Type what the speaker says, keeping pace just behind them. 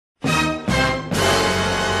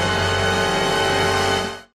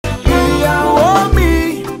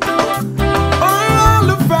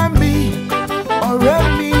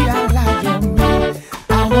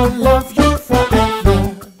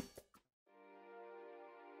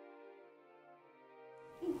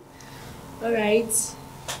Alright.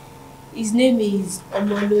 His name is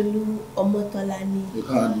Omololus Omotolani. You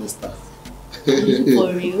can't miss that.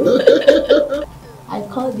 For real. I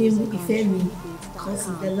called him Ifemi because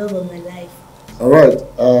he's the love of my life. Alright,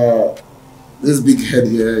 this big head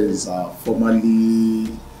here is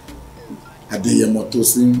formerly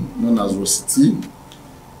Adeyemotosin, known as Rosity.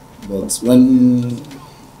 But when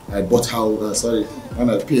I bought her, when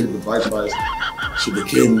I paid the bride price, she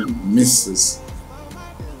became Mrs.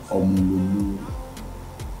 Omololus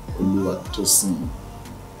Oluwatosin.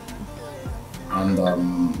 And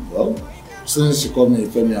well, since she called me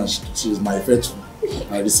Ifemi and she is my Ifetu,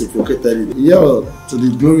 I reciprocated it. Yeah, to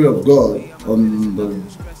the glory of God, on the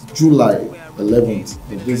July 11th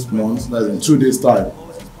of this month, that's in 2 days' time,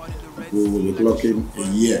 we will be clocking a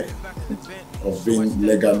year of being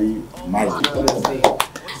legally married.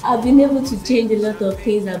 I've been able to change a lot of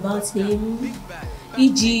things about him.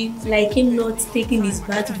 E.g., like him not taking his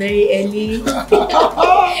bath very early.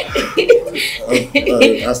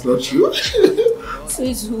 That's not true. So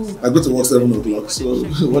it's who? I go to work 7 o'clock, so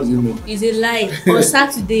what do you mean? It's a lie. On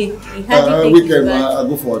Saturday, he hardly takes weekend, his bath.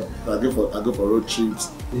 I go for road trips.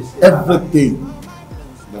 Everything.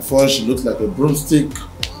 Before she looked like a broomstick,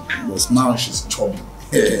 but now she's chubby.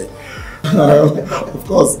 Of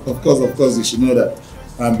course, you should know that.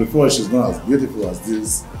 And before she's not as beautiful as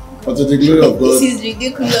this. But to the glory of God. This is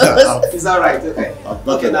ridiculous. Is that right? Okay.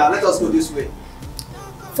 Okay, now let us go this way.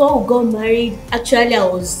 Before we got married, actually I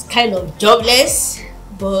was kind of jobless.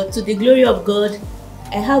 But to the glory of God,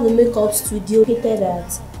 I have a makeup studio located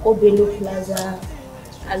at Obelo Plaza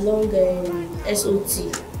along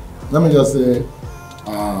SOT. Let me just say,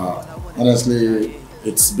 honestly,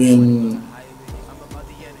 it's been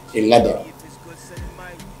a ladder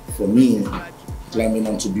for me climbing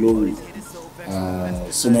onto glory.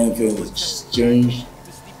 So many things changed.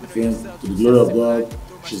 To the glory of God,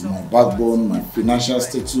 she's my backbone, my financial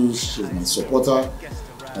status, she's my supporter,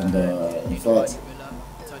 and in fact,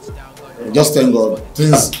 just thank God,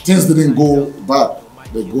 things didn't go bad.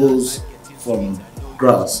 They goes from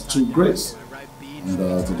grass to grace, and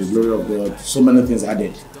to the glory of God, so many things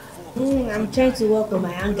added. I'm trying to work on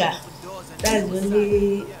my anger. That's the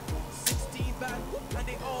only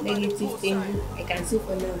negative thing I can see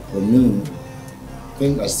for now. For me, I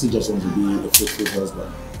think I still just want to be a faithful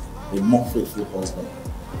husband, a more faithful husband.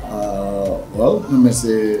 Well, let me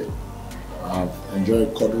say I've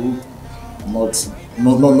enjoyed cuddle, no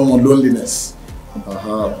more loneliness.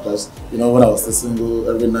 Because when I was still single,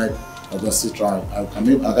 every night I was still trying. I can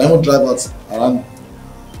even drive out around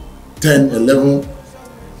 10, 11,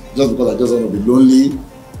 just because I just want to be lonely.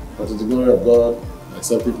 But to the glory of God,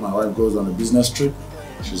 except if my wife goes on a business trip,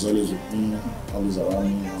 she's always with me, always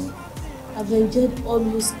around me. I've enjoyed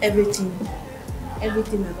almost everything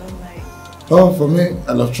about life. Oh, for me,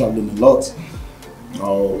 I love traveling a lot.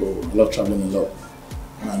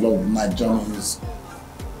 And I love night journeys.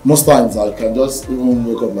 Most times I can just even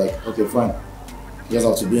wake up like, okay, fine. You just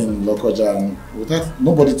have to be in Lokoja and without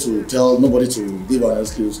nobody to tell, nobody to give an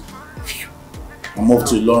excuse. I'm off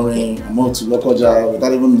to Ilorin, I'm off to Lokoja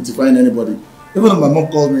without even notifying anybody. Even if my mom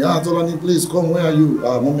calls me, Tolani, please come, where are you?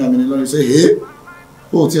 Mommy, I'm in Ilorin. Say, hey,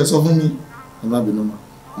 oh, tears over me. And that be normal.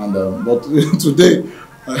 And but today,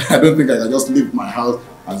 I don't think I can just leave my house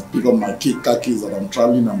and pick up my car keys and I'm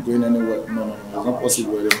traveling, I'm going anywhere. No, it's not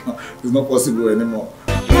possible anymore. It's not possible anymore.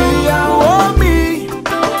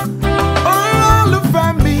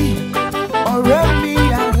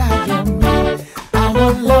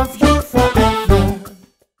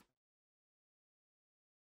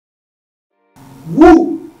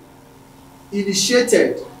 Who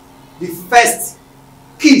initiated the first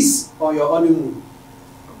kiss on your honeymoon?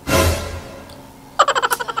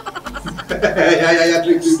 Yeah,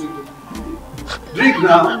 drink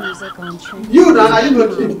now. You now, are you not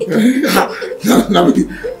drinking? No,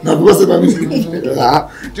 because of me.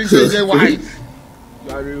 Drink say why? You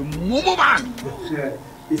are a mumu man. Yeah.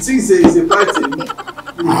 It thinks it's a party.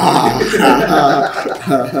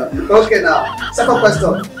 Okay, now, second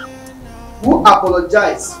question. Who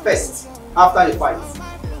apologized first after a fight?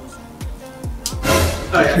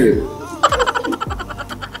 Oh, yeah.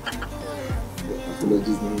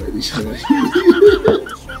 Apologies, not ready.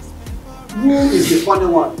 Who is the funny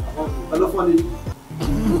one? Hello, funny.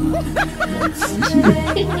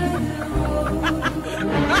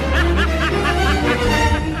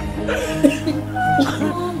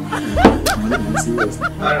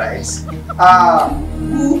 Alright.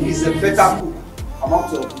 Who is a better cook among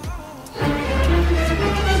two of you?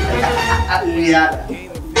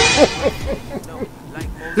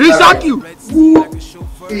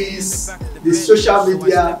 Who is the social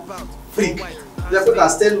media freak? Therefore, can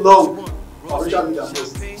stay long on social media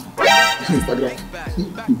post? Instagram.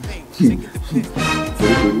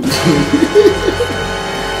 Instagram.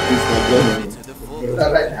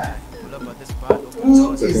 Right now.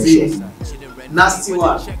 Who is the nasty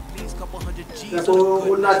one?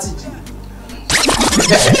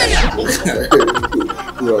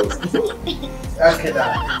 Okay,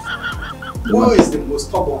 who is the most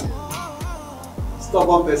stubborn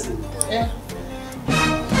person? Yeah.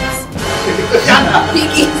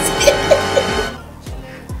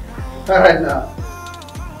 Alright now.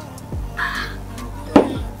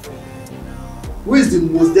 Who is the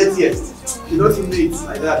most dirtiest? You know to meet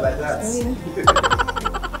like that.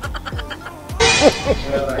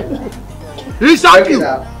 Alright now. Okay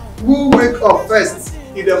now. Who wake up first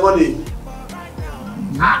in the morning?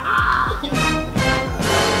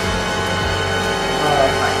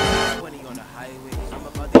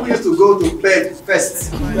 Who used to go to bed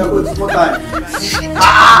first? One time.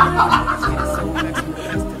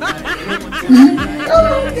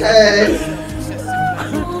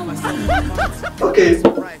 Okay.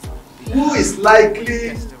 Who is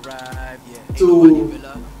likely to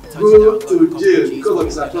go to jail because of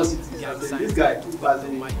his atrocities? This guy too fast.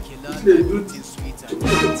 They do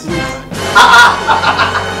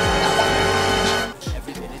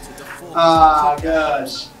ah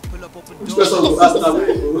gosh. Which person will ask now?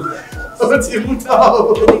 What even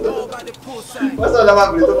know? What's all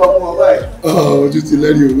about me? Oh, just to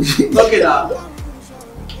let you. Okay now.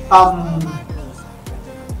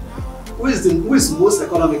 Who is most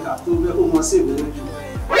economical? Who must save the energy?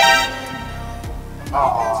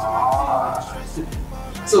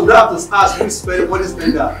 So we have to ask who spend money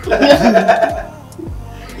spender.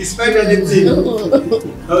 He spend anything.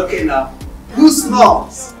 Okay now. Who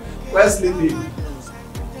snores while sleeping?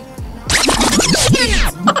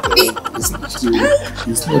 It's not this.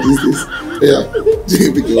 Yeah.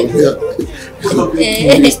 It's not this.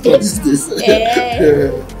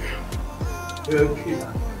 Okay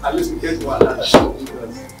now. At least we get one.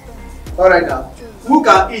 Alright now. Who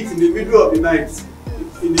can eat in the middle of the night?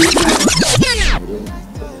 In the night.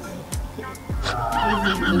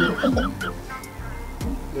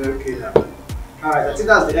 Okay now. Alright, I think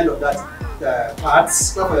that's the end of that part.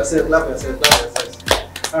 Clap for yourself.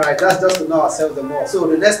 Alright, that's just to know ourselves the more. So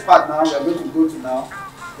the next part now we are going to go to now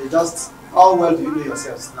is just how well do you know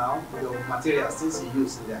yourselves now, your materials, things you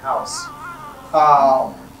use in the house.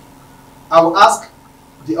 I will ask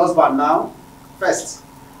the husband now. First,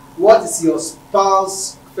 what is your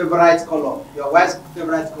spouse's favorite color? Your wife's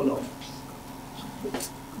favorite color?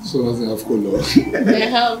 So doesn't have color. I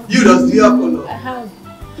have. Do you have color? I have.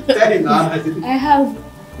 Tell him now. I have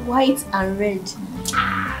white and red.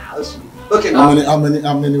 Okay now. How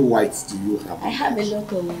many whites do you have? I have a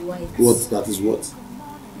lot of white. What? That is what?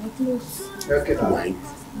 My clothes. Okay now. White.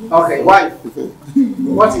 Okay, wife.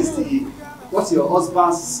 What's your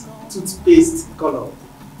husband's toothpaste color?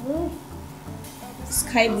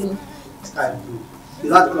 Sky blue. Sky blue. Is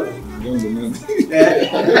that the color?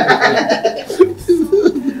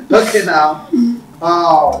 Okay now.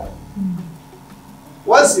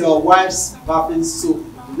 What's your wife's bathing soap?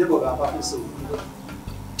 The name of her bathing soap?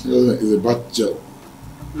 It's a bath gel.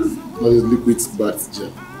 Not a liquid bath gel.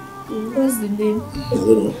 What's the name? I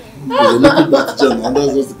don't know. It's a liquid bath gel, and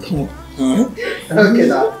that's just the come on. Okay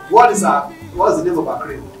now. What's the name of her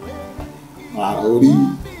cream? Already.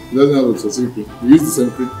 It doesn't have a specific cream. We use the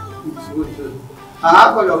same cream.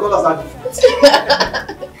 How come your colors are different?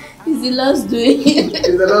 It's the last doing.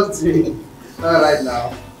 It's the last doing. Alright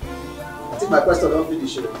now. I think my question don't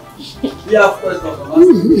finish. You have questions from us?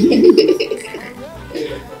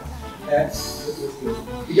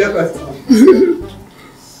 You get questions?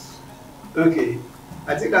 Okay.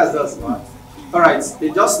 I think that's just one. Alright,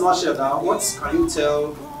 in just nutshell now, what can you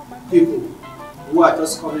tell people who are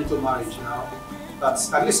just coming into marriage now? That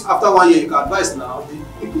at least after 1 year you can advise now.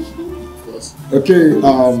 Okay,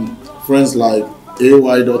 friends like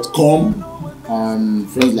ay.com,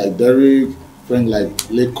 friends like Derek, friends like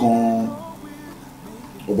Lekon,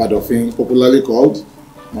 Obadofin, popularly called.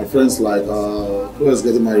 My friends like who is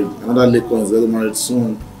getting married, another Lekon is getting married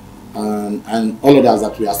soon, and all of us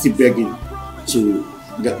that we are still begging to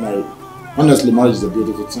get married. Honestly, marriage is a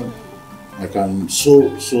beautiful thing. I can so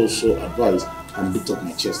advise and beat up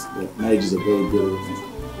my chest that marriage is a very beautiful thing.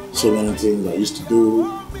 So many things I used to do,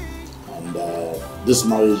 and this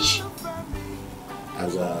marriage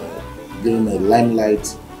has given a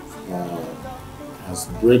limelight, has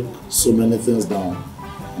break so many things down.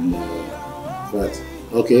 And but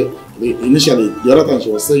okay, initially the other time she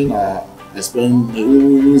was saying I spend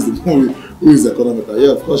who is the economical?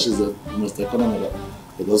 Yeah, of course she's the most economical.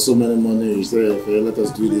 Because so many money, you say, okay, let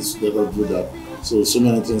us do this, let us do that. So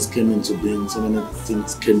many things came into being, so many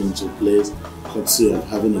things came into place, courtesy of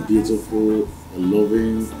having a beautiful, a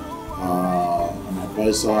loving, an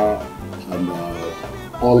advisor, and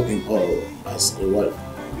all in all as a wife.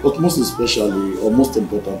 But most especially, or most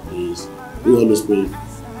importantly, is we always pray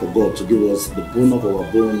for God to give us the bone of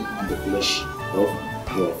our bone and the flesh of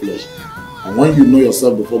our flesh. And when you know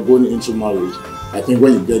yourself before going into marriage, I think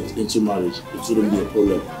when you get into marriage, it shouldn't be a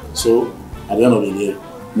problem. So, at the end of the day,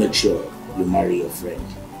 make sure you marry your friend.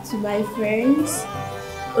 To my friends,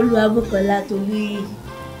 Oluwabukola Tolu,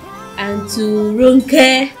 and to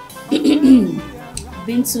Ronke,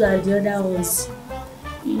 Bintu and the other ones,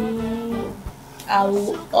 I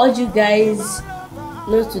will urge you guys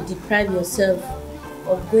not to deprive yourself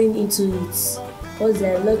of going into it, because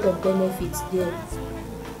there are a lot of benefits there.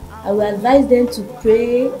 I will advise them to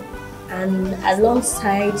pray and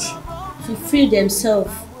alongside to free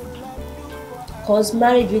themselves, because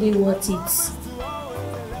marriage really worth it.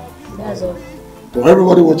 That's all. For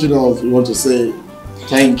everybody watching us, we want to say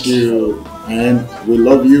thank you and we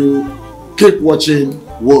love you. Keep watching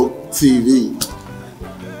Woke TV.